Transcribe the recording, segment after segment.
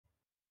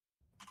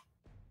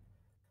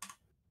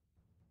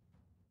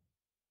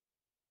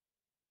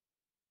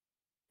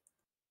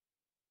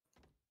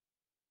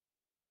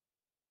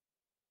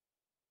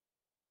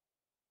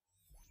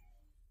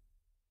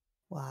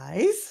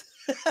Wise.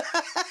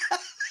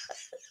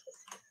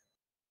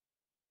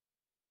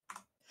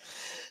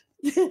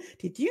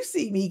 Did you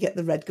see me get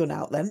the red gun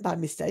out then by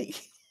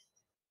mistake?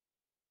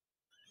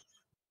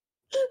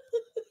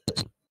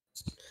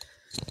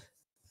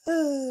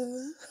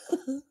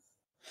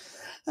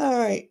 All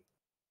right.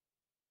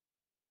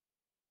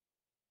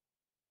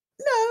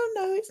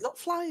 No, it's not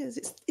flyers.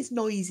 It's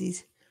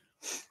noises.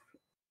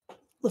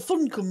 The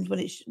fun comes when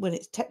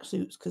it's tech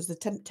suits, because the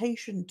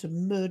temptation to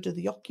murder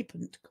the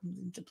occupant comes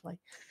into play.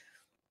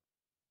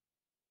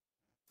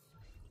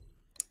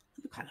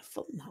 It'd be kind of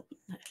fun, that,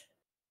 wouldn't it?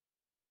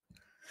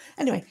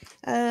 Anyway,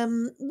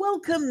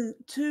 welcome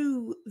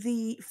to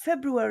the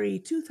February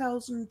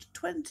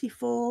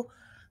 2024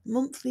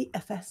 monthly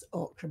FS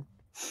auction.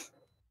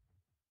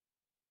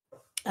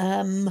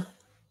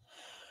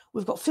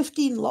 We've got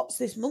 15 lots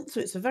this month, so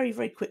it's a very,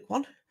 very quick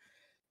one.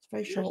 It's a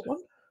very short one.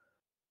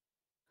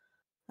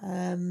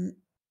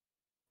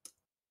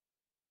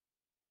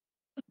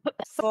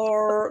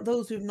 For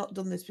those who've not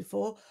done this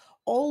before,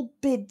 all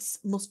bids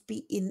must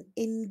be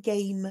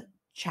in-game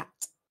chat.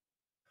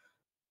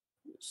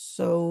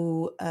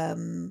 So,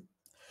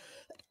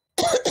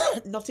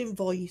 not in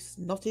voice,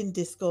 not in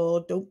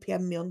Discord, don't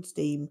PM me on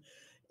Steam.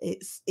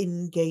 It's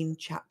in-game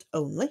chat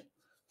only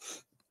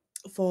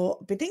for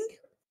bidding.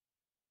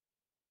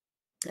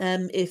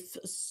 If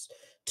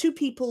two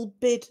people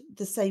bid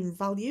the same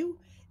value,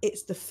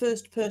 it's the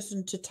first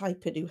person to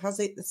type it who has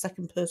it. The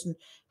second person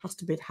has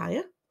to bid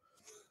higher.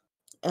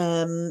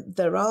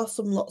 There are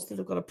some lots that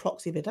have got a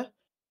proxy bidder,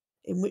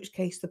 in which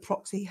case the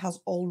proxy has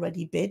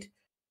already bid.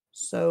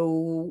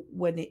 So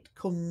when it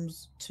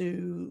comes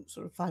to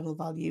sort of final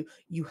value,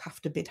 you have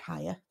to bid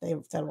higher.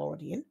 They're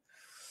already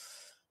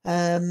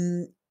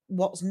in.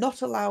 What's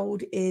not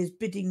allowed is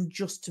bidding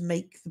just to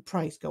make the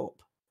price go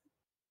up.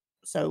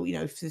 So, you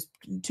know, if there's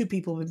two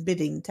people been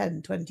bidding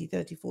 10, 20,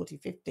 30, 40,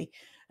 50,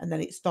 and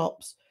then it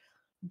stops,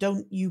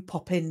 don't you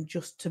pop in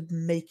just to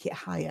make it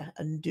higher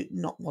and do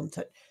not want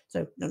it.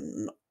 So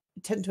no,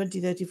 10,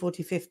 20, 30,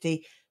 40,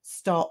 50,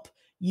 stop.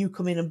 You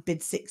come in and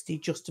bid 60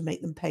 just to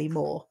make them pay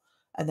more,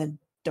 and then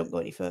don't go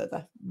any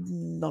further.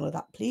 None of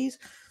that, please.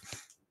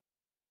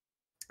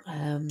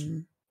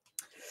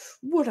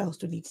 What else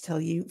do I need to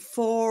tell you?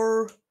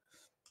 For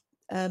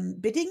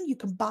bidding, you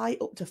can buy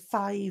up to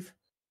 5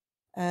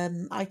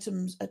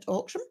 items at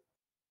auction.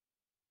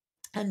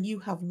 And you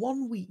have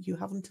 1 week. You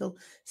have until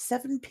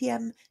 7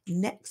 p.m.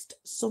 next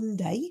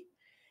Sunday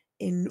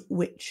in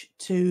which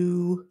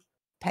to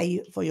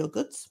pay for your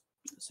goods.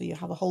 So you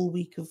have a whole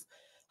week of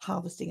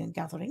harvesting and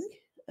gathering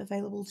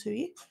available to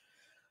you.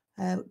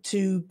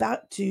 To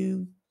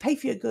pay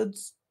for your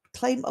goods,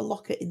 claim a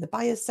locker in the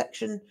buyers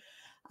section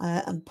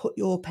and put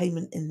your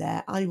payment in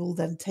there. I will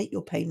then take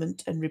your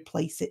payment and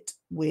replace it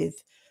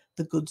with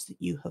the goods that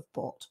you have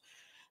bought.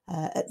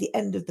 At the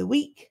end of the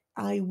week,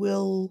 I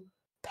will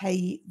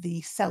pay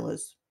the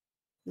sellers.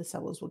 The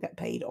sellers will get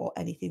paid, or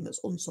anything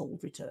that's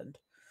unsold returned.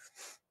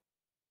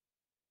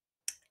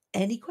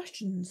 Any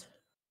questions?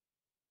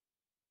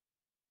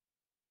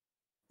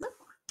 No?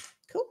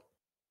 Cool.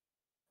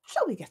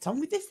 Shall we get on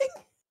with this thing?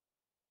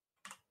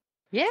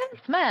 Yes,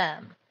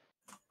 ma'am.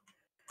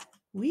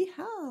 We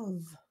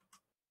have.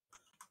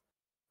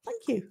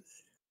 Thank you.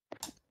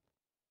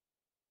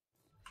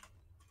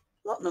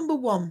 Lot number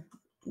 1.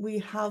 We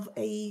have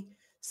a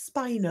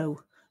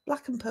Spino.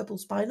 Black and purple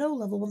Spino,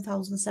 level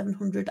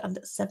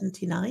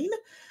 1779.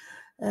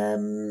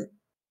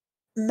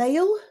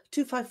 Male,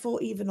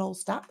 254 even all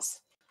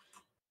stats.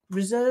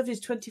 Reserve is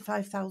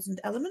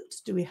 25,000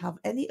 element. Do we have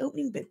any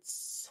opening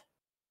bids?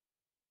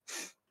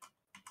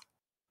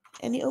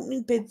 Any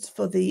opening bids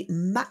for the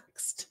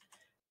maxed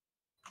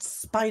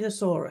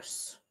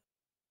Spinosaurus?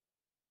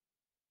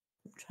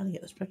 I'm trying to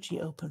get the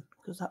spreadsheet open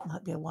because that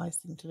might be a wise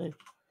thing to do.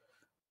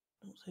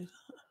 Don't say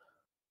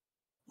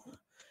that.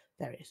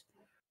 There it is.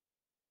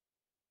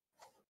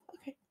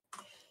 Okay.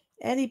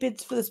 Any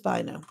bids for the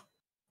Spino?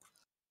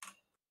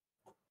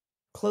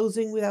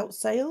 Closing without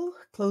sale,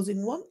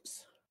 closing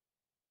once,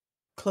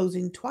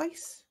 closing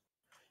twice,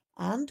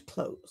 and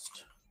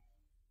closed.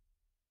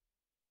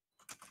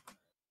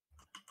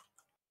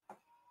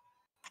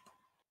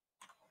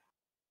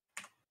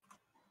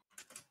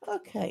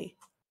 Okay.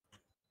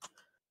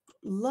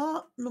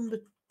 Lot number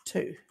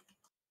 2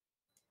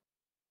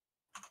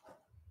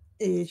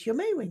 is your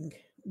Maywing.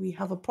 We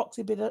have a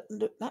proxy bidder.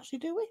 Actually,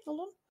 do we?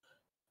 Hold on.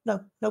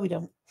 No, we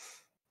don't.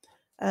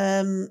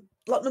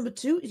 Lot number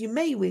 2 is your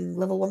Maywing,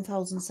 level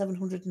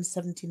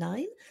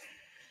 1779.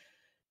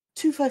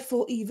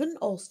 254 even,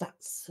 all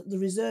stats. The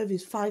reserve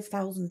is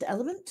 5,000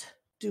 element.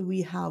 Do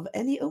we have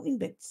any opening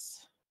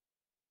bids?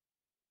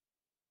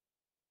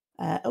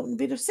 Opening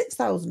bid of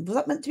 6,000. Was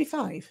that meant to be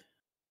 5?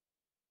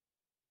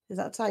 Is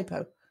that a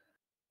typo?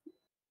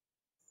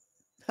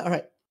 All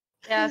right.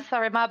 Yeah,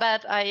 sorry, my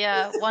bad.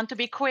 I want to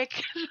be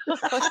quick.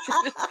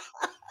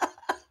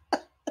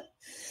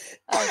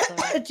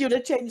 Do you want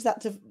to change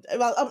that to?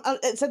 Well,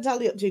 it's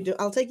entirely up to you.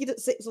 I'll take it at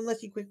 6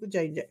 unless you quickly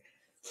change it.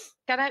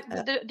 Can I?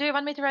 Do you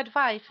want me to read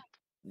 5?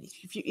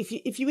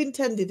 If you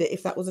intended it,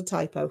 if that was a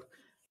typo,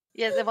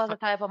 Yes, it was a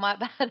typo, my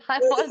bad. I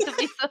want to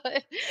be so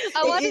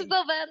I want it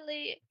so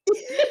badly.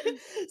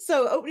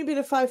 So opening bid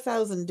of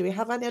 5,000. Do we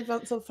have any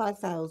advance on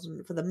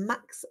 5,000 for the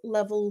max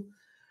level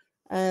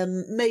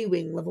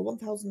Maywing level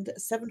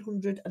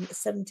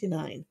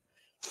 1,779?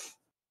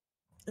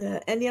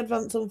 Any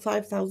advance on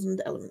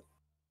 5,000 element?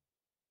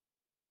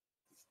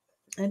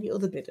 Any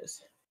other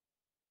bidders?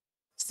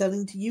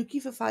 Selling to Yuki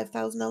for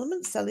 5,000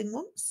 elements, selling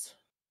once,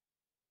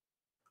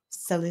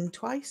 selling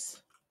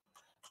twice,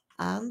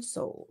 and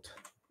sold.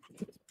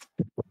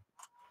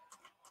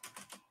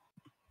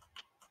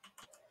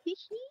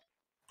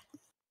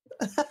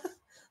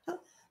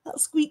 That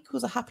squeak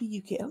was a happy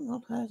Yuki.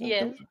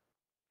 Yes.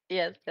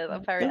 Yes,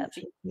 I'm very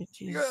happy. Don't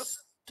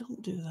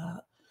do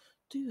that.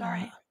 Do that.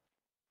 Sorry.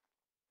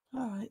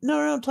 All right. No,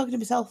 I'm talking to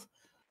myself,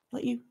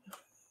 not you.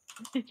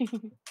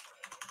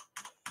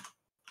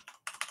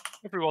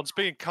 Everyone's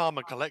being calm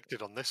and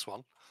collected on this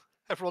one.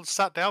 Everyone's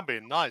sat down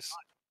being nice.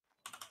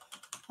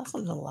 That's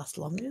not going to last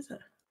long, is it?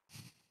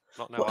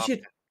 Not now. What's your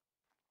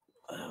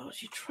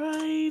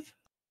tribe?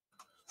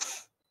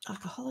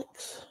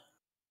 Alcoholics.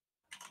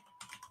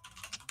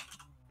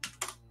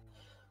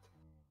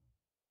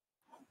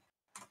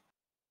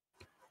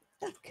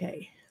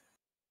 Okay.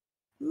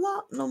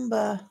 Lot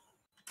number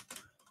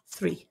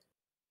 3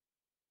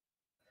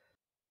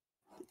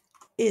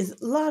 is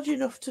large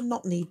enough to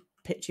not need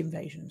pitch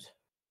invasions.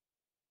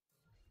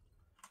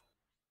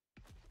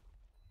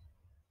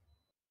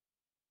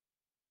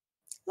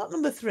 Lot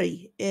number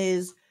 3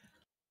 is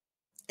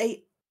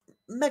a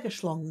mega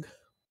schlong,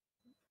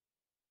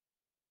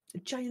 a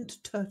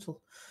giant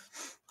turtle.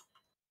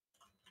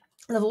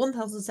 Level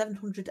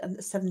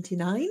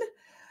 1,779,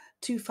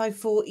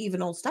 254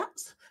 even all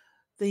stats.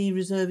 The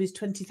reserve is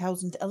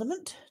 20,000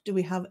 element. Do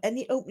we have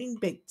any opening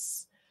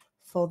bids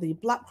for the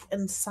black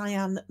and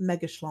cyan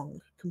mega schlong,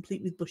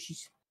 complete with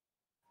bushes?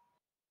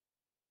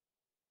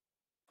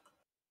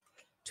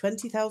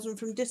 20,000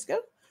 from Disco.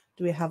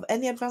 Do we have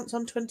any advance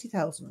on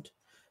 20,000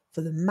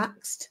 for the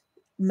maxed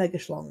mega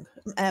schlong?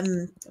 I've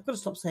got to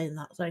stop saying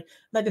that. Sorry,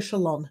 mega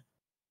shalon.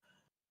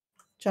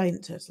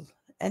 Giant turtle.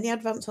 Any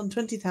advance on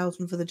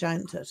 20,000 for the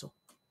giant turtle?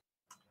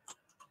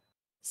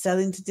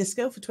 Selling to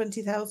Disco for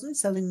 20,000.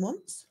 Selling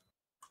once.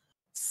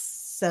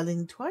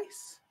 Selling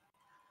twice.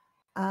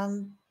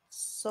 And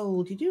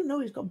sold. You do know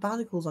he's got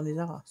barnacles on his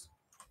arse.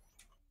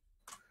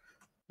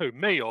 Who,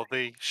 me or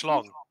the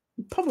schlong?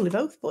 Probably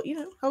both, but you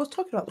know, I was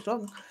talking about the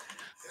schlong.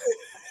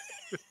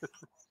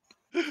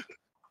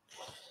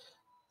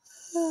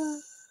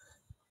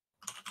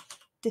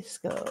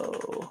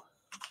 Disco.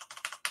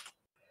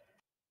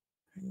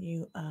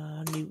 New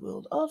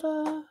World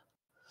Order. I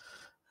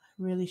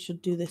really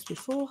should do this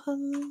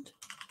beforehand.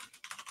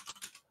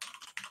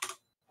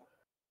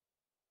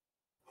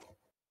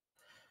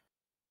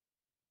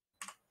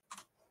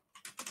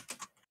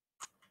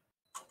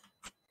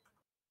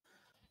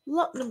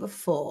 Lot number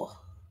 4.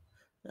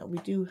 Now we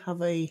do have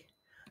a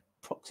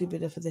proxy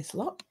bidder for this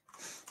lot.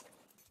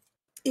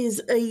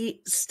 Is a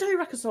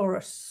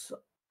Styracosaurus,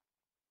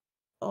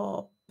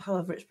 or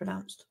however it's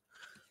pronounced.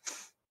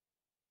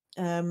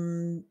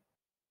 The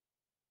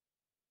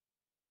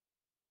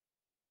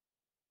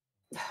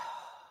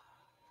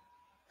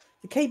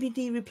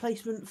KBD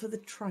replacement for the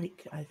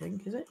trike, I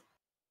think, is it?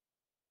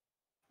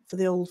 For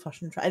the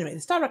old-fashioned trike. Anyway,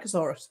 the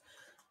Styracosaurus.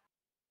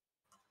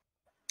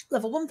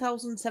 Level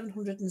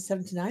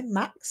 1,779,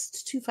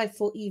 maxed,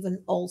 254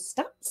 even, all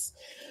stats.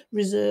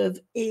 Reserve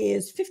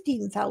is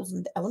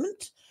 15,000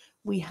 element.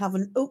 We have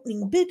an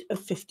opening bid of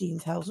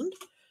 15,000.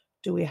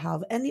 Do we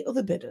have any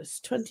other bidders?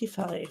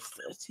 25,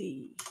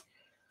 30...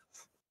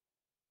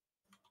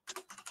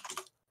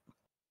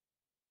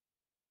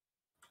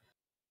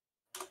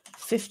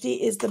 50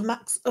 is the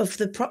max of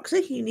the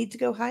proxy. You need to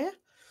go higher.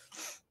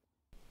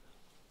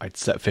 I'd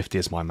set 50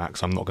 as my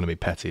max. I'm not going to be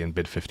petty and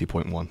bid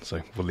 50.1,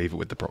 so we'll leave it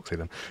with the proxy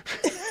then.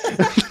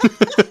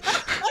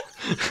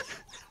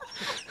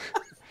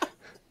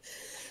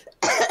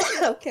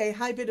 Okay,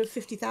 high bid of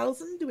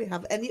 50,000. Do we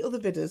have any other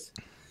bidders?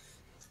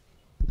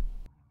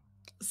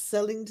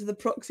 Selling to the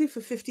proxy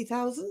for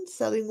 50,000.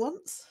 Selling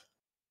once.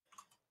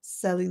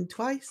 Selling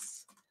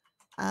twice.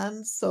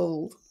 And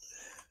sold.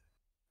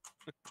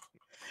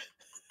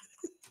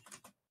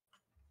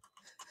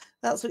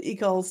 That's what you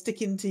call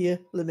sticking to your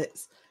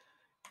limits.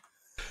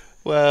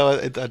 Well,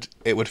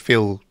 it would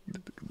feel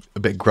a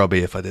bit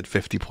grubby if I did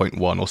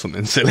 50.1 or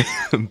something silly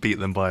and beat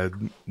them by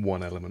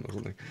 1 element or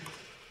something.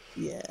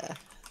 Yeah.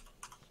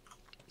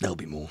 There'll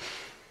be more.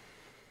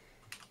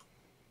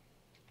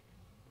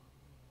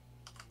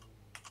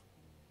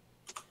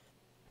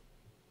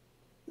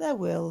 There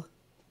will.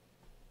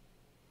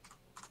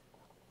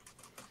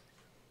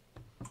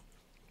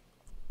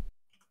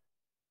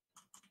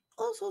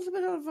 Also, a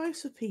bit of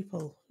advice for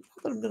people.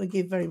 Not that I'm going to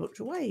give very much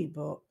away,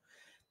 but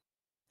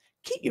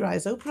keep your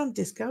eyes open on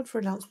Discord for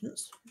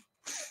announcements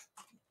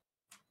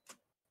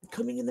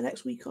coming in the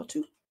next week or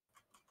two,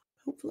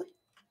 hopefully,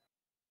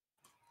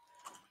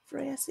 for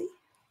ASE.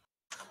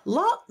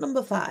 Lot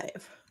number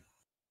 5.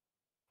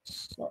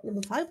 Lot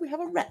number 5, we have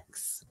a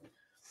Rex.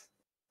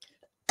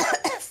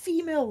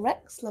 Female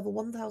Rex, level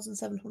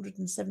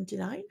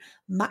 1779,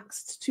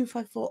 maxed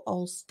 254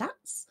 all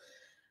stats.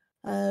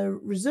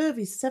 Reserve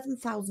is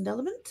 7,000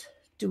 element.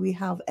 Do we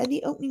have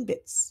any opening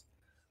bits?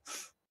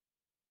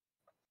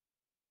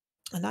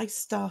 A nice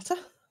starter.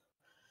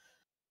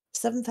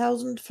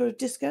 7,000 for a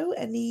disco.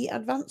 Any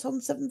advance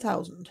on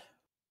 7,000?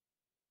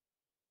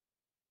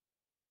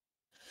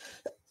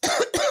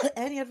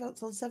 Any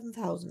advance on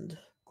 7,000?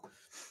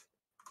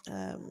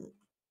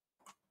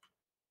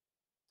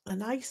 A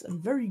nice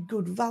and very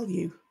good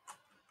value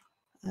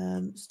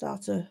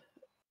starter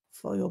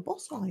for your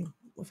boss line.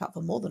 In fact,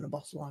 for more than a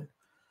boss line.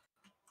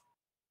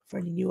 For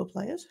any newer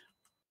players.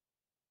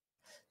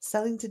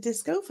 Selling to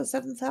disco for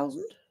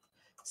 7,000.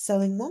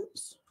 Selling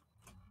once.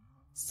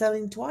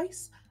 Selling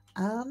twice.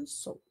 And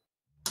sold.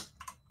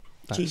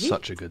 That's GG.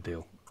 such a good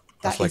deal.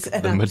 That's That like is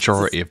an the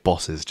majority of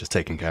bosses just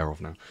taken care of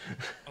now.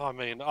 I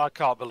mean, I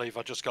can't believe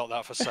I just got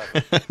that for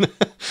 7.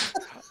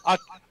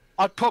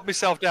 I'd put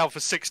myself down for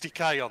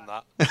 60k on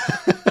that.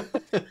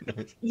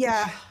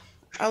 Yeah.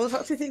 I was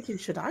actually thinking,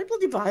 should I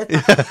bloody buy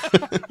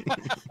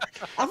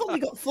that? I've only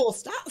got 4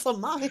 stats on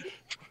mine.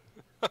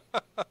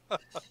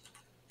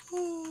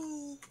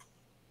 Oh,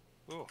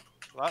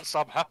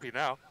 I'm happy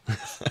now.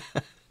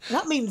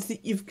 That means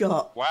that you've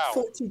got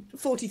Wow.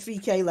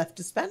 43k left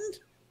to spend.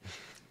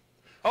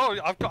 Oh,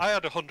 I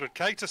had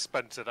 100k to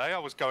spend today. I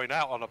was going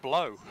out on a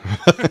blow.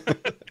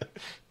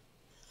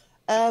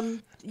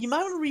 You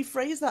might want to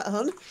rephrase that,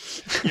 hun.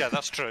 Yeah,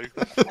 that's true.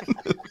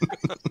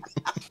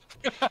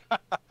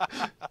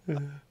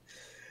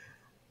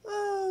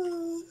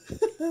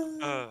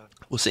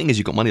 Well, seeing as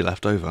you've got money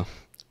left over,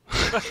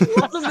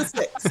 Lot number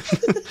 6.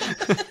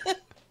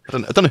 I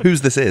don't know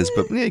whose this is,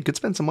 but yeah, you could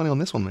spend some money on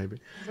this one maybe.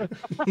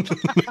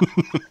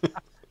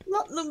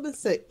 Lot number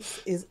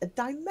 6 is a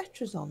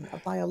Dimetrazon, a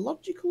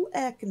biological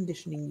air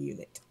conditioning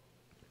unit.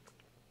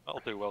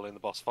 That'll do well in the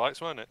boss fights,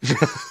 won't it?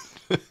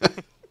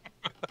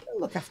 It'll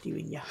look after you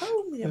in your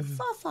home. You're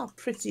far, far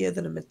prettier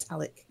than a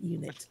metallic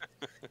unit.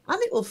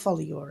 And it will follow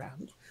you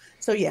around.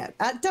 So yeah,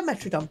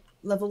 Dimetrodon,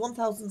 level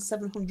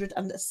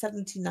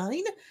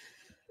 1779.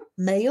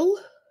 Male,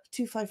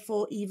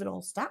 254 even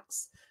all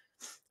stats.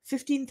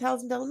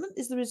 15,000 element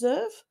is the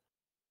reserve.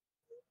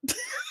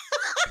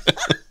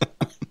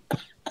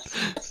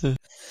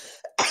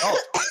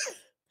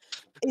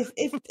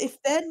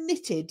 If they're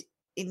knitted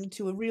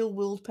into a real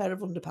world pair of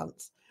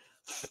underpants,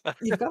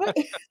 you've got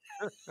it.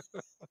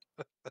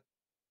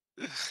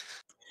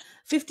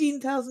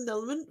 15,000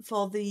 element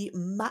for the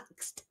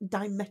maxed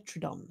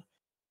Dimetrodon.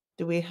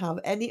 Do we have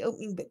any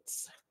opening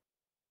bits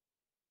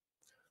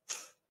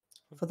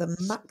for the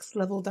max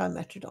level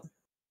Dimetrodon?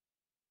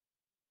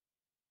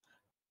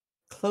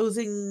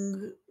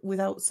 Closing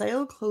without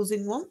sale,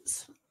 closing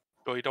once,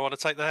 Oh, you don't want to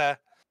take the hair.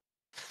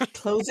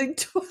 closing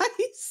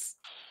twice,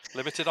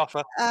 Limited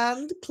offer.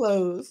 and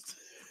closed.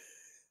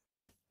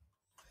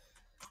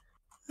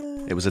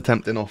 It was a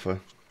tempting offer.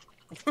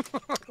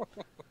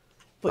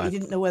 But you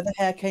didn't know where the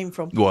hair came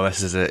from. Well,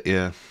 this is it,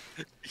 yeah.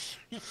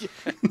 Yeah.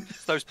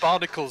 Those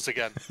barnacles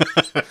again.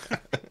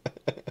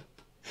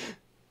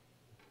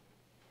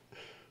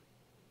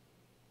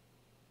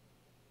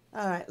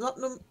 All right,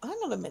 hang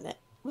on a minute.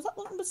 Was that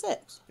lot number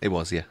 6? It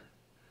was, yeah.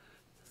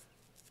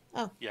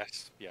 Oh.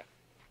 Yes, yeah.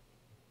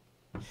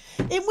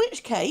 In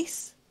which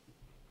case,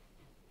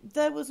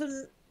 there was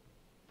a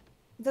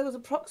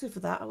proxy for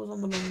that. I was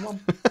on the wrong one.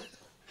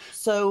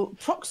 So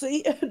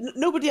proxy,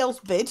 nobody else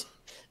bid.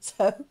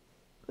 So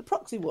the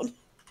proxy won.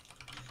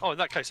 Oh, in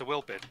that case, I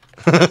will bid.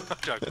 I'm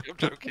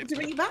joking. To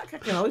bring it back, I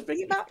can always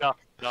bring it back. No.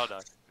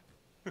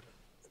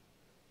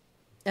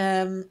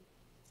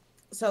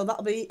 So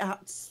that'll be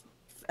at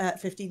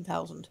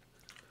 15,000.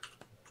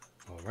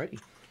 Alrighty.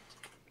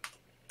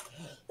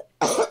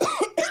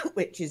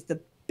 Which is the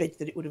bid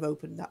that it would have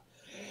opened at.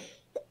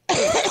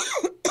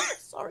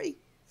 Sorry.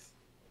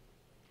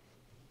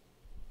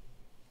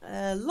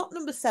 Lot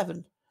number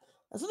 7.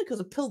 That's only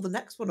because I pulled the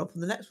next one up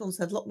and the next one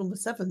said lot number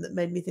 7 that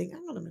made me think,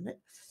 hang on a minute.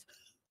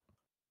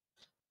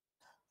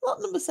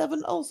 Lot number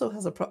 7 also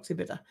has a proxy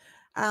bidder,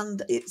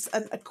 and it's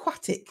an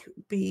aquatic,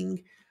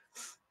 being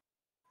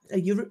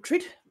a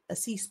Euryptrid, a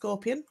sea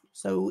scorpion.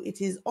 So it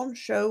is on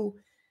show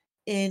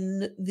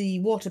in the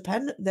water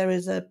pen. There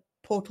is a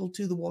portal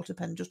to the water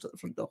pen just at the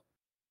front door.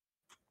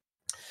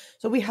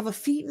 So we have a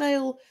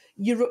female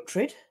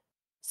Euryptrid,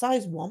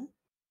 size 1,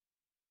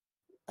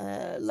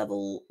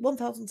 level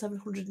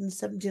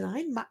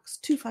 1779, max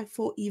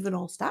 254 even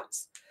all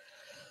stats.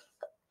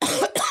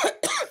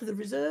 The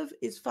reserve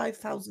is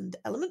 5,000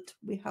 element.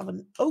 We have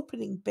an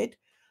opening bid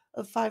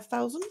of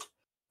 5,000.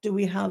 Do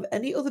we have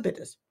any other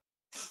bidders?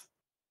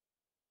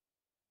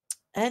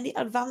 Any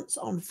advance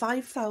on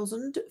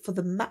 5,000 for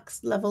the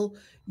max level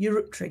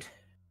Euryptrid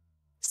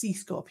sea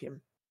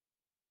scorpion?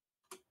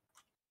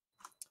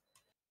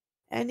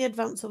 Any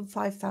advance on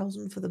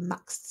 5,000 for the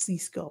maxed sea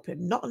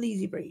scorpion? Not an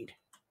easy breed.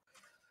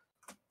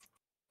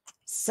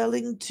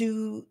 Selling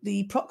to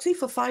the proxy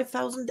for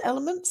 5,000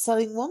 elements.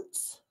 Selling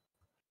once.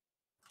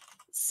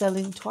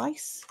 Selling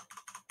twice.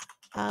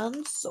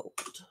 And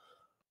sold.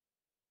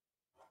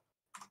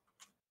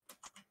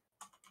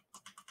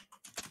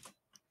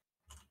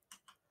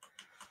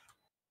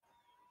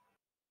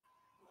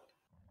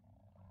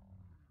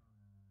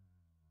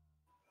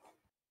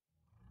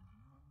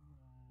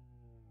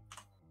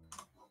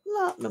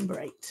 number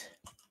 8.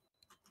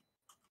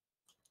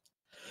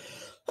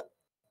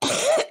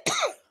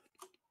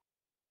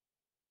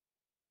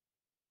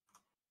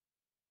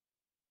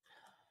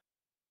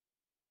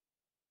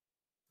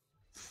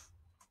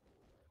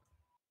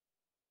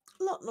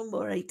 Lot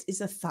number 8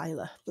 is a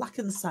Thyla, Black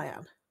and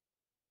Cyan.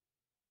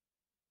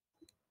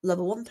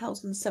 Level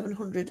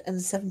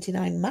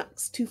 1779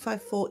 max,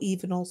 254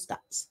 even all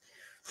stats.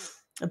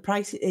 The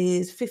price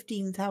is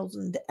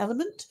 15,000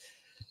 element.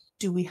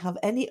 Do we have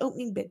any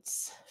opening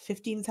bids?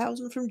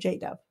 15,000 from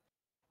JDAB.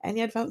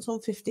 Any advance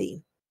on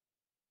 15?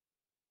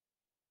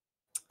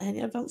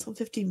 Any advance on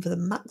 15 for the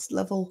max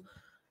level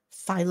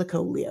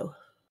Thylacoleo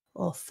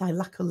or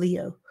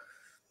Thylacoleo?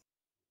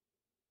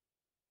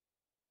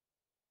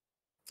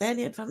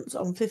 Any advance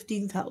on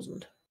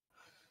 15,000?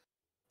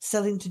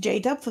 Selling to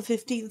JDAB for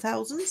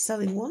 15,000,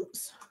 selling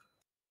once,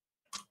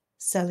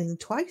 selling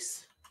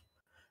twice,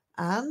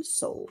 and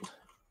sold.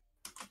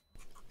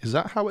 Is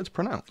that how it's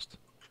pronounced?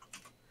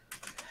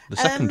 The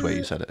second way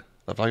you said it.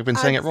 Have I been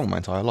saying it wrong my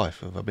entire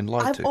life? Have I been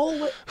lied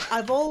to?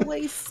 I've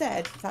always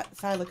said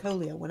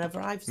Thylacoleo whenever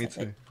I've said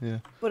it. Yeah.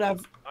 But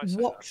I've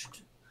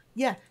watched,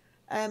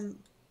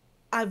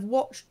 I've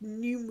watched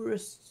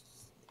numerous,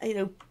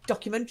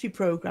 documentary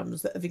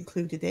programs that have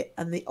included it,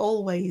 and it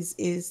always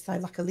is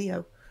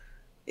Thylacoleo.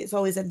 It's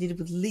always ended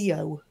with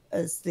Leo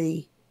as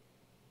the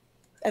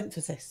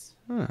emphasis.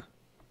 Huh.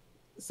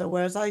 So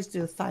whereas I used to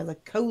do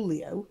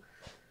Thylacoleo,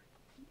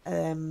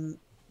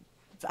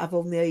 I've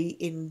only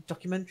in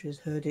documentaries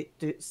heard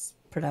it's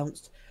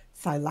pronounced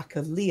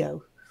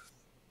Thylacoleo.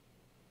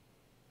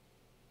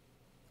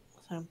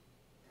 So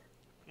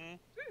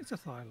it's a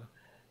Thyla.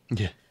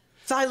 Yeah.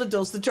 Thyla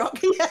does the job.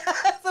 Yeah.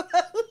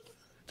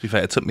 To be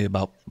fair, it took me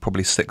about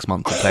probably 6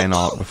 months of playing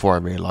ARK before I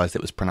realised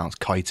it was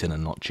pronounced chitin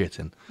and not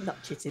chitin.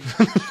 Not chitin.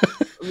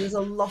 There's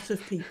a lot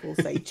of people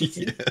say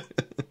chitin. Yeah.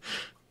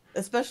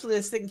 Especially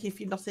I think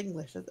if you're not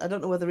English. I don't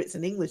know whether it's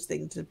an English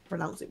thing to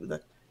pronounce it with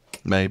a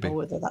maybe, or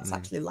whether that's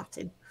actually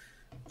Latin.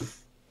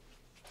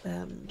 I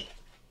don't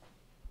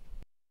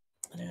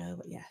know,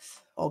 but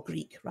yes. Or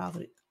Greek,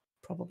 rather,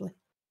 probably.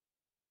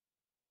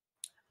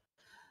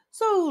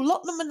 So,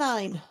 lot number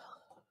 9.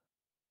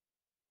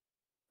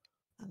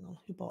 Hang on,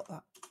 who bought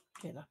that?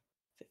 Okay, no,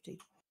 15.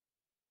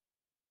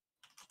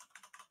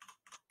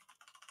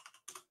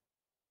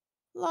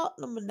 Lot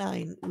number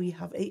 9, we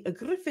have a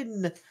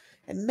griffin,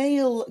 a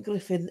male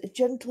griffin, a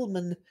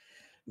gentleman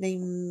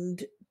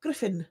named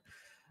Griffin.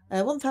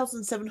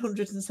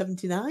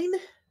 1779,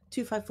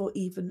 254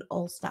 even,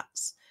 all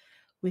stats.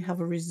 We have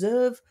a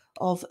reserve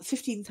of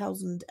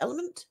 15,000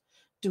 element.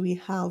 Do we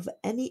have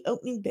any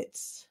opening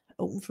bits?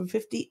 Open from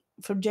 50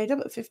 from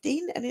JDub at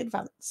 15. Any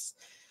advance?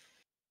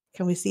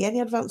 Can we see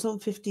any advance on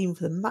 15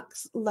 for the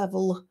max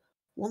level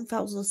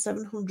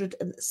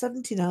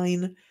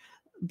 1779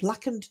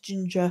 blackened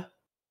ginger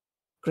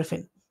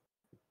Griffin?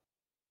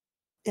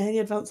 Any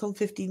advance on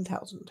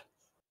 15,000?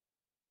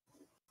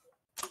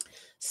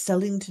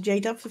 Selling to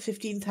JDub for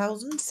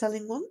 15,000.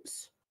 Selling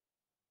once.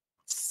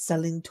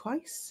 Selling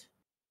twice.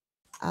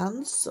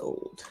 And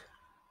sold.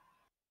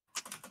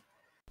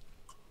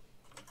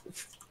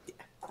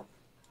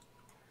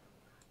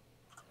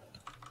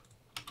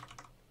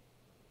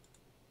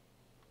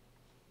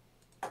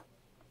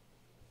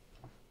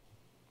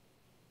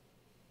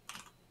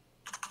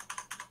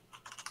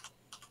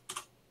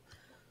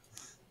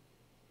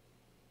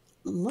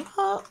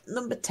 Lot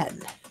number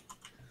 10.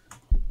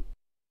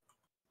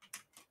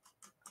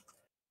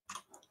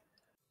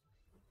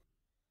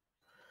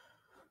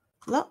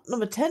 Lot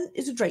number 10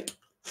 is a Drake.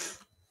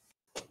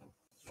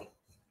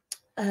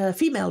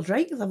 Female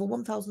Drake, level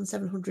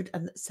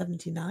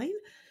 1779,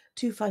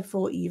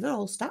 254 even,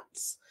 all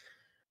stats.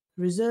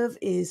 Reserve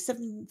is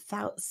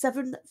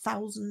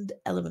 7,000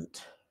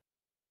 element.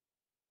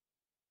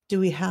 Do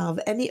we have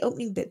any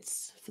opening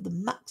bids for the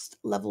maxed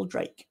level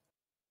Drake?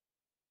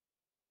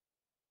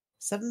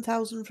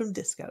 7,000 from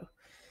Disco.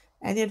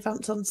 Any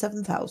advance on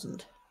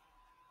 7,000?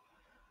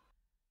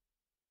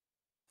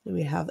 Do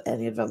we have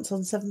any advance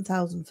on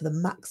 7,000 for the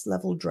max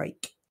level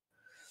Drake?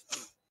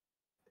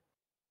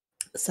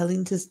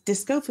 Selling to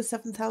Disco for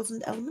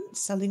 7,000 elements.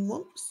 Selling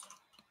once.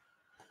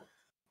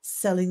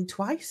 Selling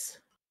twice.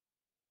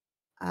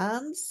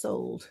 And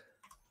sold.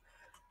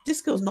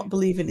 Disco's not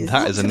believing his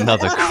That is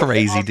another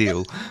crazy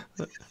deal.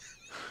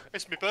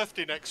 It's my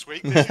birthday next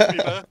week. This is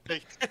my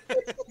birthday.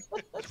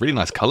 It's really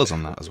nice colours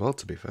on that as well,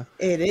 to be fair.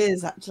 It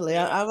is, actually.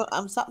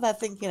 I'm sat there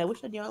thinking, I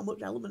wish I knew how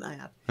much element I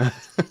had.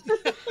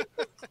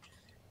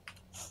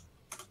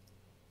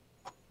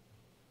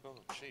 Oh,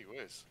 gee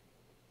whiz.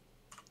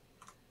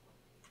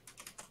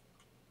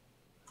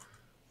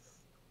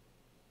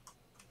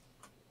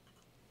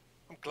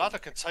 I'm glad I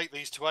can take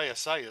these to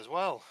ASA as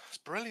well. It's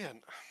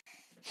brilliant.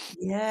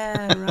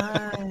 Yeah,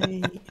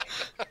 right.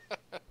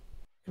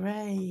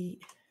 Great.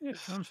 Yeah,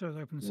 I'm sure it's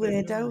open.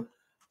 Weirdo.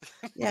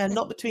 Yeah,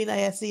 not between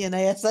ASE and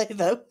ASA,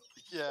 though.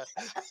 Yeah.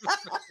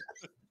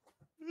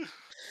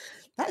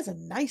 That is a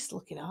nice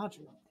looking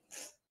Ardent.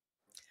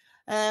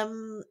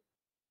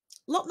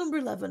 Lot number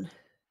 11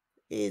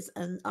 is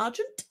an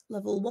Argent,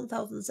 level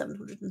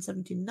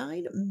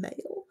 1779,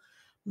 male,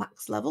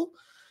 max level.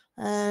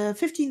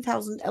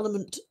 15,000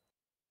 element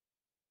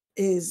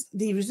is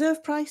the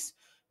reserve price.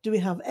 Do we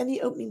have any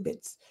opening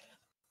bids?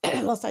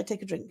 Whilst I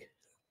take a drink.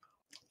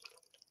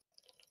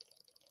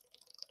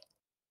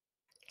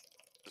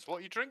 What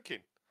are you drinking?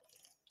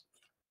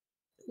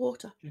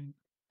 Water. Gin.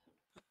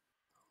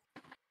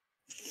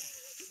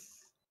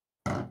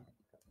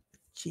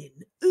 Gin.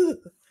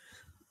 Ugh.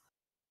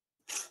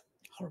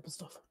 Horrible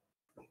stuff.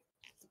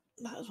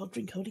 Might as well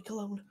drink Holy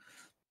Cologne.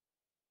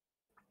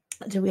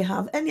 Do we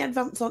have any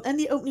advance on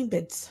any opening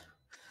bids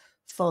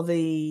for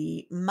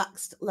the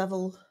maxed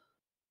level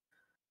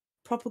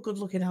proper good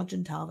looking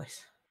Argent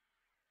Harvest?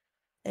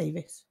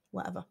 Avis,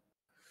 whatever.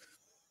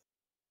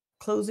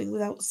 Closing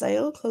without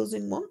sale,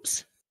 closing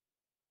once,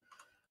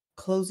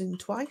 closing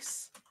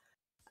twice,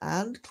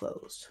 and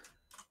closed.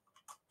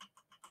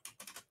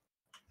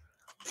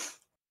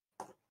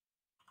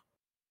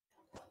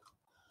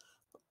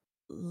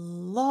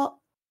 Lot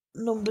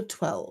number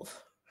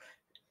 12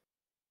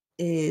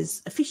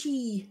 is a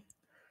fishy.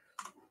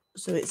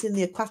 So it's in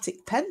the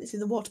aquatic pen, it's in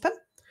the water pen.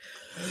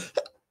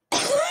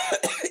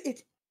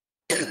 It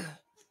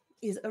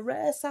is a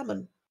rare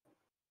salmon.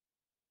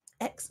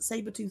 Ex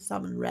saber-tooth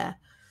salmon rare.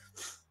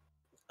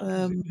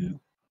 Oh.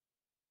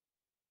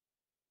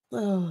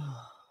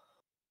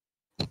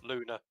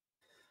 Luna.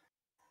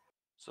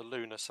 It's a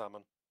Luna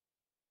salmon.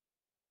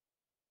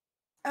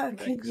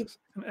 Can you...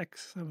 An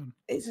X salmon.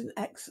 It's an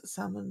ex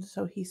salmon,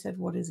 so he said,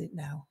 what is it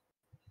now?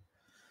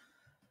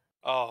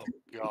 Oh,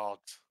 God.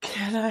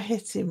 Can I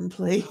hit him,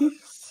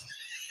 please?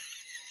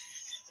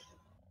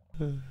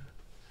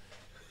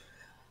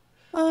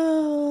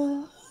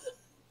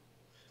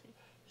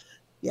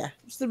 Yeah,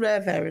 it's the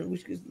rare variant,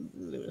 which is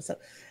Luna. So,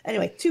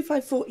 anyway,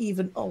 254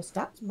 even, all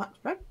stats, max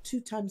brag, 2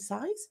 times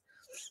size.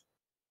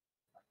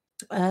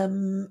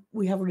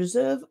 We have a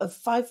reserve of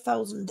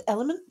 5,000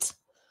 element.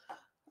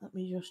 Let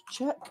me just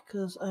check,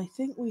 because I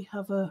think we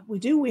have a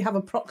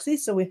proxy,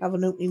 so we have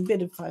an opening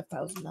bid of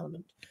 5,000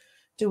 element.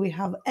 Do we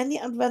have any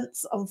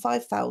advance on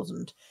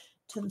 5,000,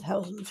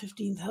 10,000,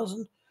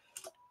 15,000?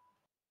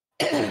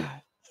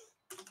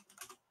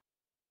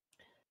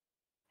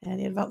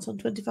 Any advance on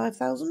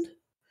 25,000?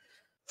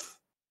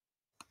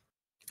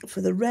 For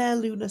the rare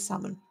Lunar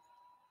salmon.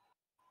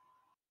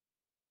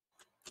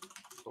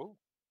 Oh.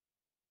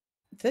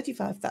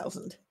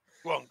 35,000.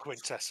 Go on,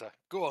 Quintessa.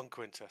 Go on,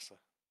 Quintessa.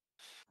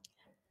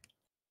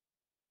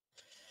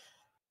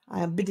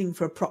 I am bidding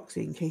for a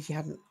proxy in case I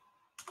hadn't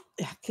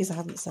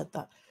said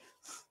that.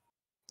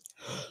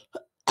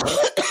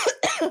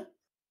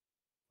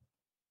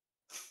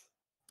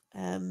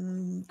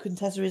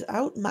 Quintessa is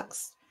out.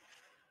 Max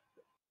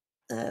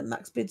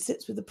bid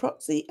sits with the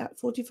proxy at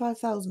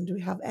 45,000. Do we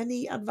have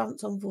any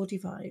advance on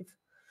 45?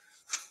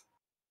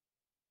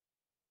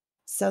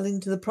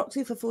 Selling to the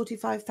proxy for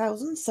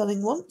 45,000.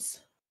 Selling once.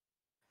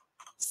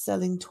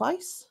 Selling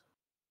twice.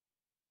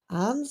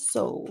 And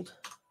sold.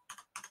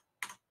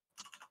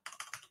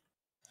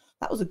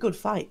 That was a good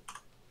fight.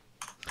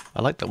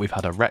 I like that we've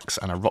had a Rex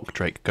and a Rock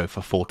Drake go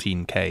for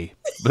 14k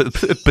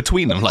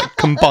between them, like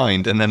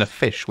combined, and then a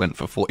fish went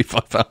for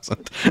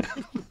 45,000.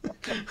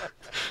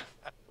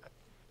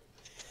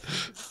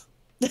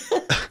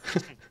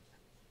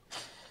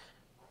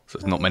 So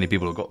it's not many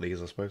people who got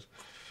these, I suppose.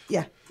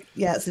 Yeah,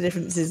 that's the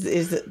difference.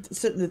 Is that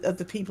certain of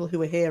the people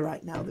who are here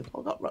right now, they've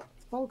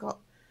all got,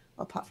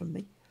 apart from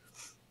me,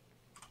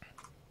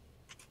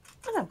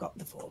 and I've got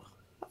the 4.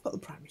 I've got the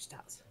primary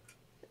stats.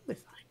 We're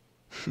fine.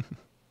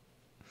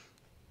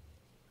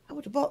 I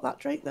would have bought that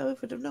Drake though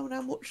if I'd have known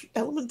how much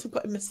element I've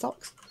got in my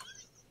stocks.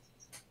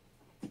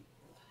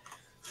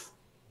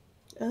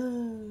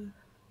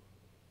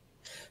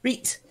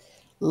 Right,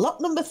 lot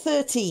number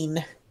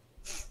 13.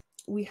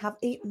 We have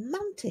a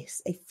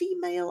mantis, a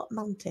female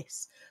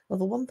mantis,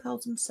 level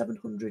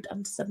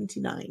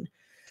 1779.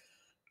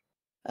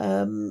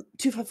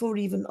 254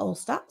 even, all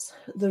stats.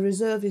 The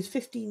reserve is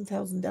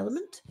 15,000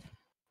 element.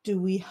 Do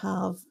we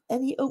have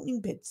any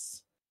opening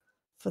bids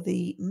for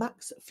the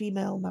max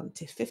female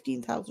mantis?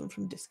 15,000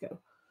 from Disco.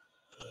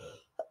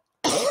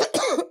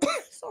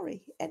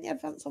 Sorry, any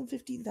advance on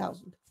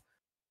 15,000?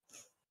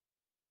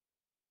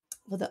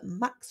 For the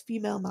max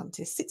female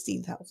mantis,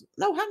 16,000.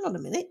 No, hang on a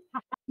minute.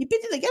 You're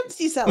bidding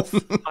against yourself.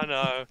 I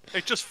know.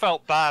 It just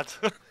felt bad.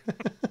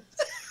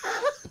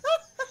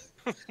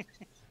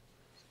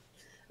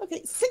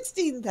 Okay,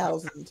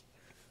 16,000.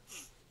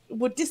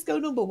 Would Disco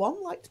number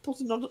 1 like to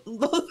put another?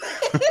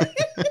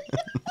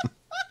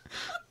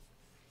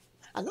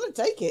 I'm going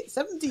to take it.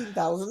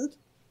 17,000.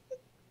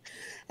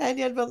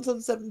 Any advance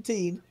on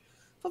 17?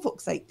 For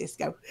fuck's sake,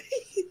 Disco.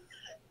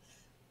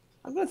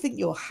 I'm going to think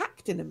you're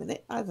hacked in a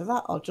minute. Either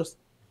that or just...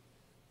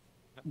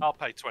 I'll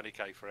pay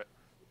 20k for it.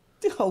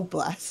 Oh,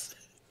 bless.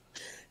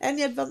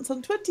 Any advance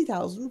on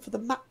 20,000 for the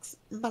max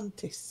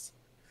mantis?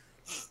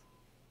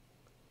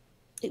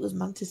 It was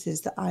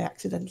mantises that I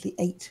accidentally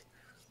ate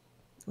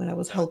when I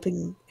was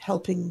helping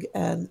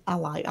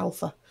Ally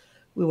Alpha.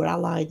 We were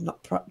allied,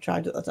 not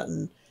tried at that,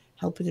 and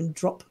helping him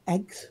drop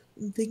eggs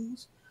and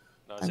things.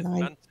 No, is it And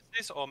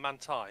mantises or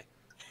manti?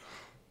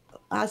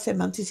 I say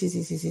mantis.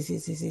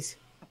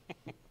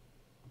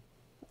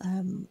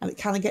 And it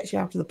kind of gets you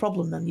out of the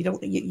problem. Then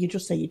you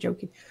just say you're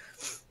joking.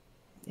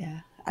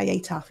 Yeah, I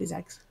ate half his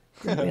eggs.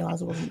 Didn't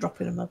realise I wasn't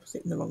dropping them. I was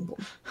hitting the wrong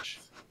button.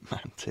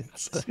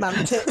 Mantis.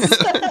 Mantis.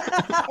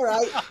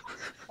 Right.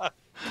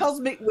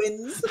 Cosmic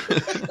wins.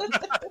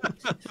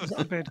 Is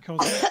that bed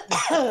cosmic?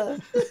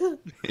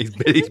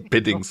 He's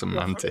bidding some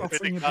mantis.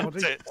 Offering your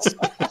body. Mantis.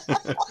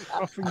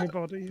 Offering your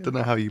body. Yeah. Don't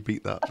know how you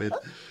beat that bid.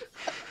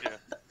 Yeah.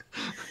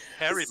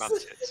 Hairy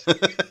mantis.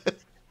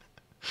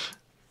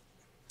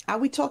 Are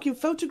we talking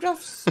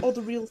photographs or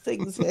the real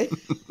things here?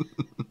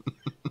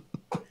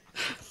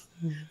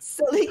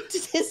 Selling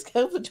to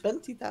Disco for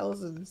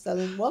 20,000.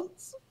 Selling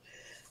once.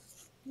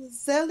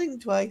 Selling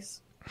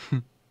twice.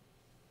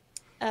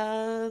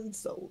 And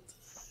sold.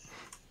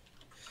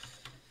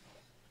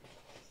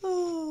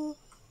 Oh,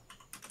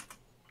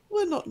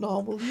 we're not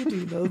normal. You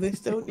do know this,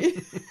 don't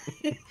you?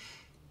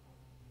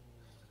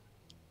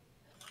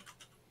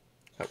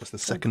 That was the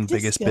second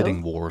biggest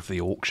bidding war of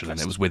the auction,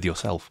 and it was with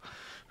yourself.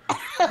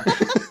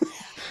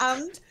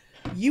 And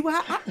you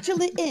are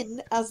actually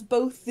in as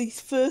both the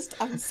first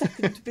and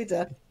second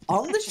bidder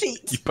on the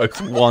sheet. You both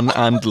won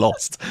and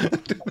lost.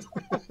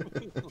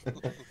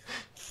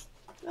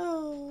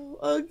 Oh,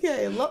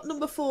 okay. Lot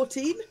number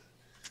 14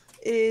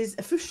 is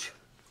a fish.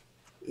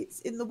 It's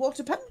in the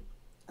water pen,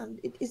 and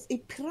it is a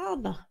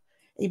piranha,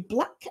 a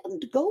black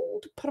and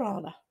gold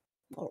piranha,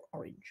 or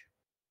orange,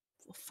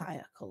 or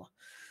fire colour.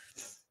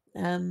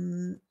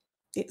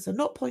 It's a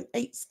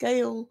 0.8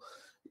 scale,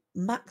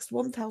 max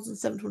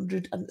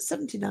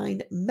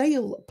 1,779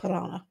 male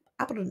piranha,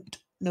 aberrant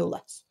no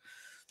less.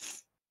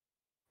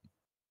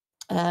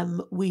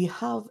 We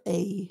have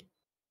a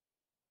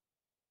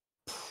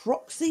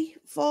proxy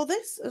for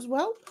this as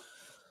well.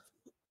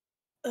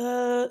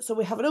 So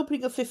we have an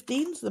opening of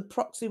 15, so the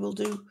proxy will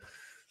do.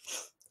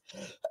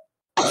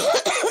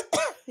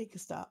 You can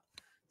start.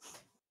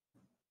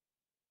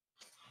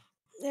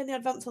 Any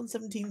advance on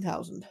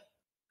 17,000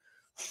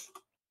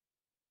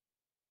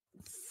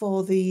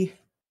 for the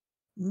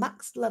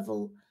max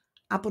level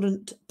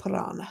aberrant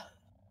piranha.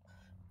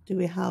 Do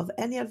we have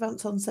any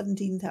advance on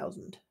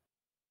 17,000?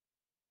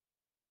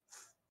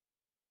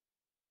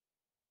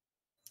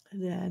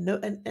 No.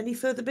 Any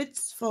further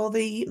bids for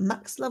the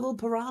max level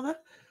piranha?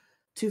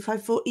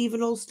 254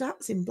 even all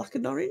stats in black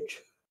and orange.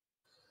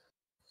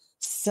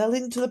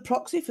 Selling to the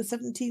proxy for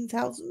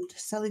 17,000.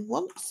 Selling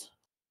once.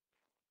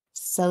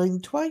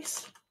 Selling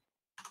twice.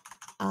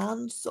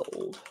 And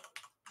sold.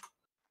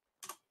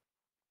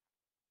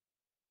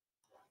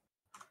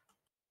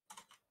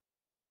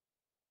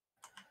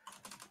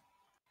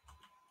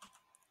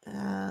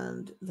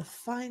 And the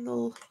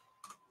final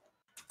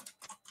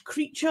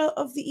creature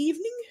of the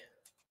evening.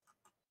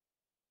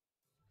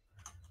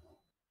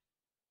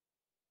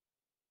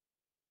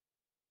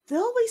 They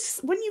always,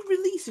 when you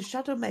release a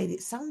Shadow Maid,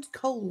 it sounds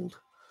cold.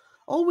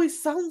 Always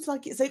sounds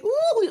like it's saying,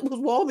 "Oh, it was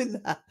warm in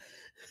there."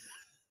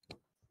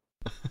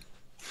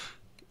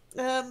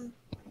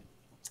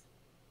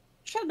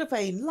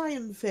 Shadowbane,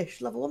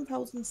 Lionfish, level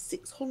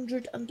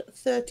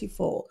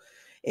 1,634.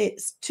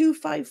 It's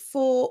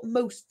 254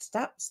 most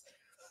stats,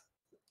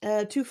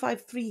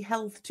 253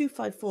 health,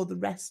 254 the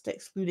rest,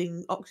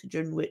 excluding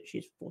oxygen, which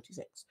is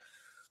 46.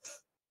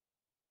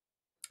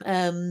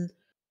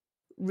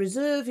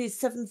 Reserve is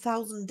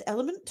 7,000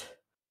 element.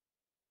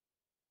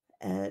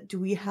 Do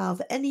we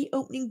have any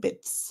opening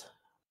bids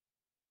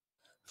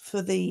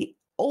for the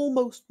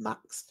almost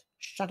maxed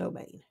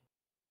Shadowbane?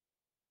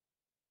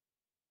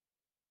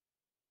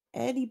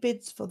 Any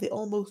bids for the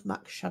almost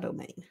max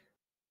Shadowbane?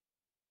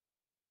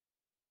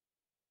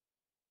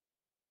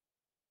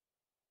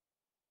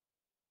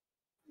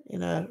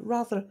 In a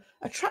rather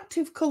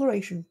attractive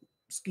coloration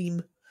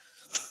scheme.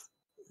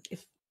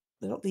 If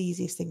they're not the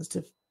easiest things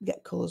to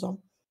get colours on.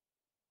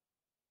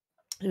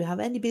 Do we have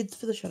any bids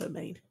for the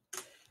Shadowbane?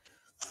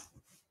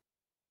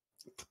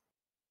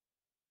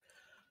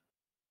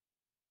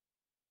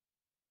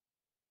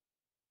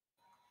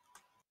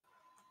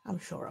 I'm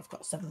sure I've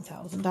got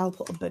 7,000. I'll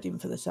put a bid in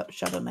for the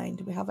Shadowbane.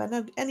 Do we have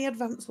any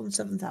advance on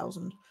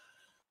 7,000?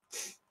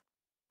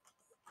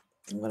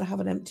 I'm going to have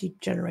an empty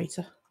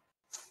generator.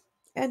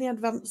 Any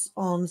advance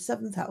on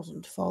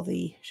 7,000 for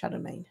the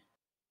Shadowbane?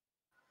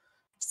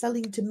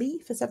 Selling to me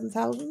for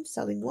 7,000.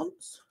 Selling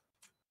once.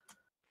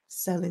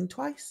 Selling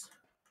twice.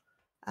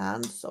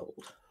 And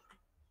sold.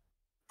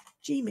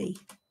 G-me.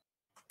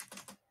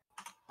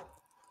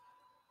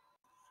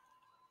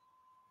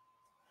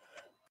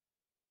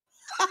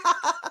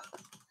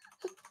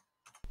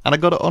 And I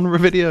got it on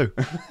video.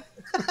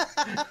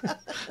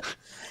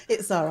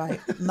 It's all right.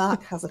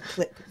 Mark has a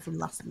clip from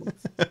last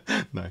month.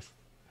 Nice.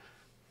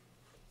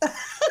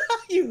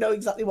 You know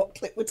exactly what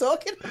clip we're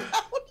talking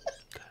about.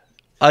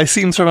 I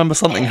seem to remember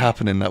something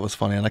happening that was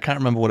funny, and I can't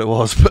remember what it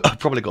was, but I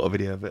probably got a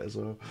video of it as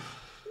well.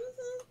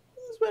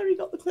 That's where he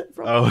got the clip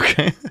from. Oh,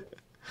 okay.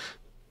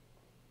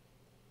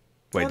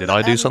 Wait, did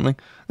I do something?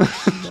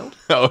 No.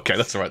 Oh, okay,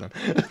 that's all right then.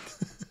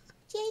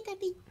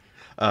 JW.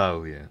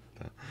 Oh, yeah.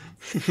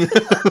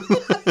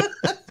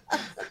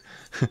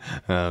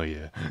 Oh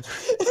yeah.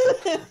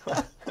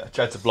 I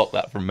tried to block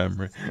that from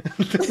memory.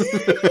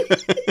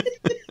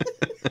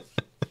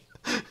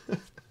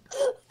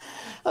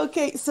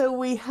 Okay, so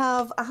we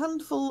have a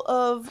handful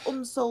of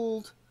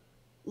unsold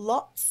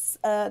lots,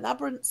 an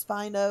aberrant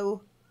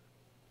Spino.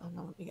 Oh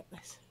no, let me get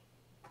this.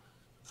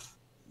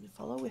 Let me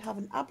follow. We have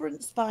an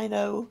aberrant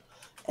Spino,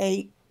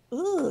 a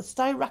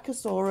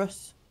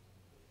Styracosaurus,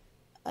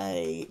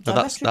 a No,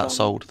 that's Dimetrodon.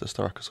 sold, the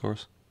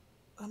Styracosaurus.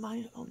 Am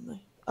I on the?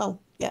 Oh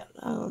yeah.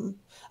 I'm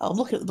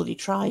looking at the bloody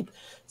tribe.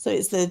 So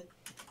it's the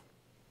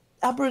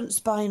aberrant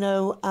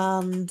Spino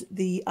and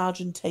the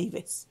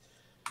Argentavis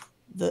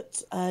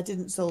that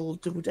didn't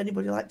sold. Would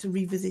anybody like to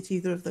revisit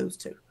either of those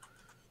two?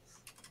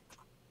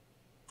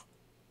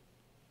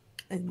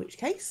 In which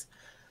case,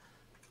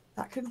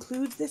 that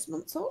concludes this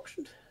month's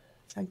auction.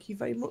 Thank you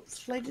very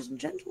much, ladies and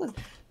gentlemen.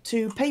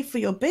 To pay for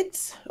your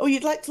bids. Oh,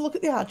 you'd like to look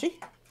at the RG?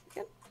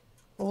 Again?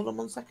 Hold on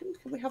 1 second.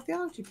 Can we have the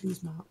RG,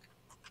 please, Mark?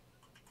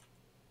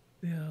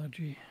 The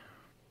RG.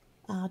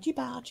 RG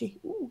bargy.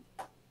 Ooh,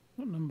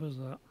 What number is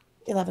that?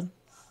 11.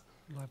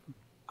 11.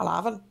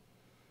 11.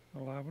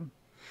 11.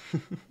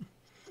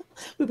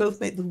 We both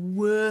make the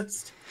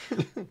worst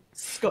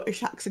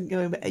Scottish accent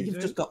going, but You you've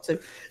do. just got to.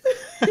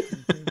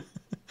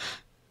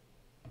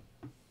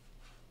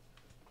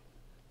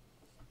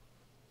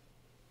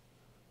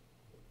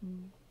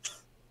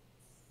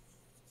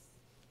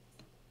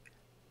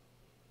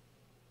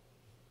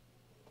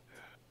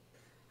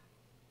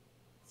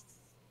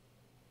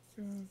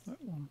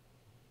 That one.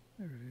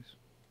 There it is.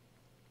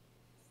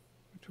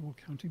 It's all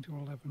counting to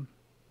 11.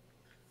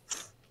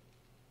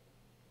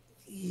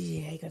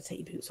 Yeah, you got to take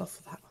your boots off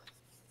for that.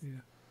 Yeah.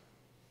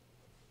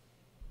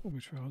 All my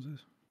trousers.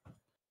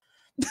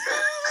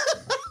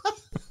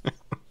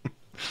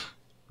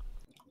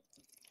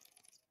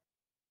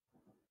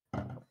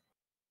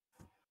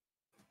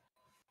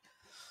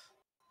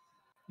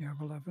 You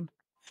have 11.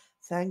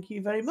 Thank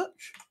you very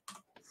much.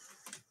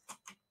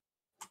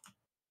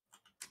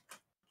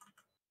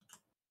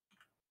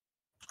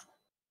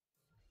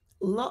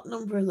 Lot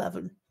number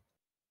 11.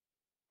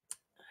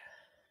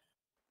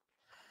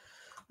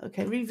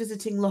 Okay,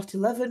 revisiting lot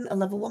 11, a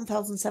level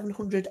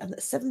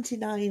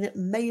 1779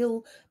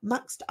 male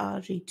maxed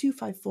RG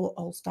 254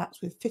 all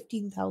stats with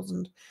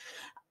 15,000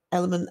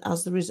 element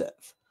as the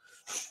reserve.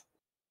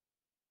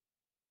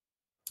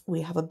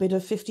 We have a bid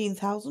of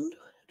 15,000.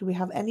 Do we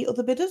have any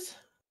other bidders?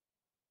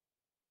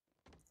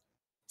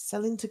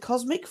 Selling to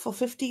Cosmic for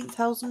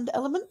 15,000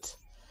 element.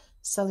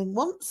 Selling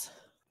once.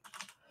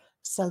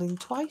 Selling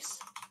twice.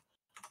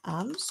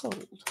 And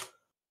sold.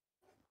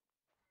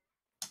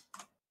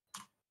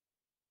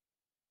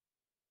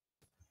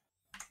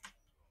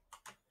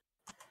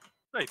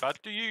 Hey, bud,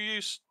 do you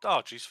use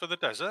Argies for the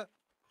desert?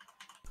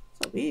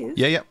 That's what we use.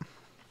 Yeah, yeah.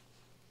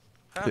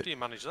 How do you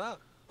manage that?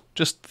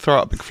 Just throw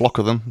out a big flock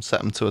of them,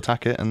 set them to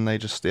attack it, and they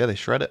just, they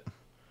shred it.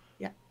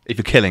 Yeah. If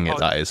you're killing it, Oh.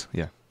 that is,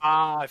 yeah.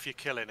 Ah, if you're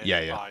killing it,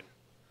 Yeah, yeah. fine.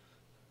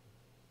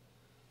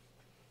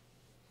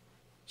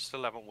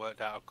 Still haven't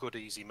worked out a good,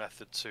 easy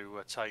method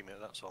to tame it,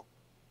 that's all.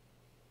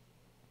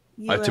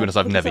 You, To be honest,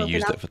 I've put never yourself in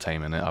used it for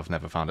taming it. I've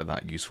never found it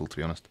that useful, to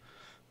be honest.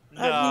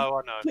 No,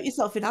 I know. Put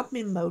yourself in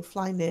admin mode,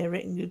 fly near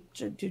it, and you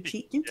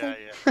cheat. You Yeah, take.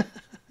 yeah.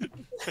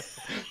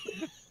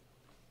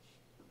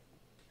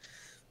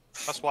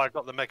 That's why I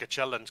got the mega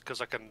challenge, because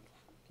I could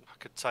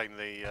tame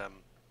the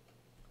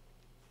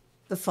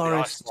The ice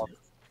forest. one,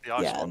 the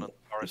ice Yeah, one, and the the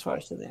forest one.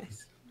 forest of the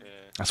ice. Yeah.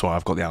 That's why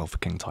I've got the Alpha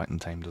King Titan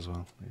tamed as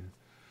well. Yeah.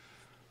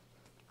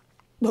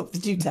 Well, the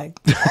do tag.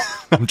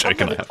 I'm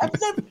joking. I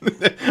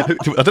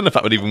don't know if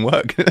that would even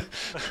work.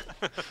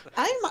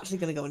 I'm actually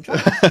going to go and try.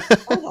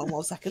 Hold on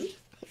 1 second.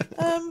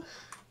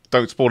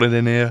 Don't spawn it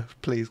in here,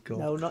 please, God.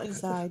 No, not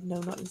inside. No,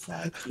 not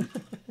inside.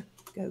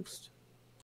 Ghost.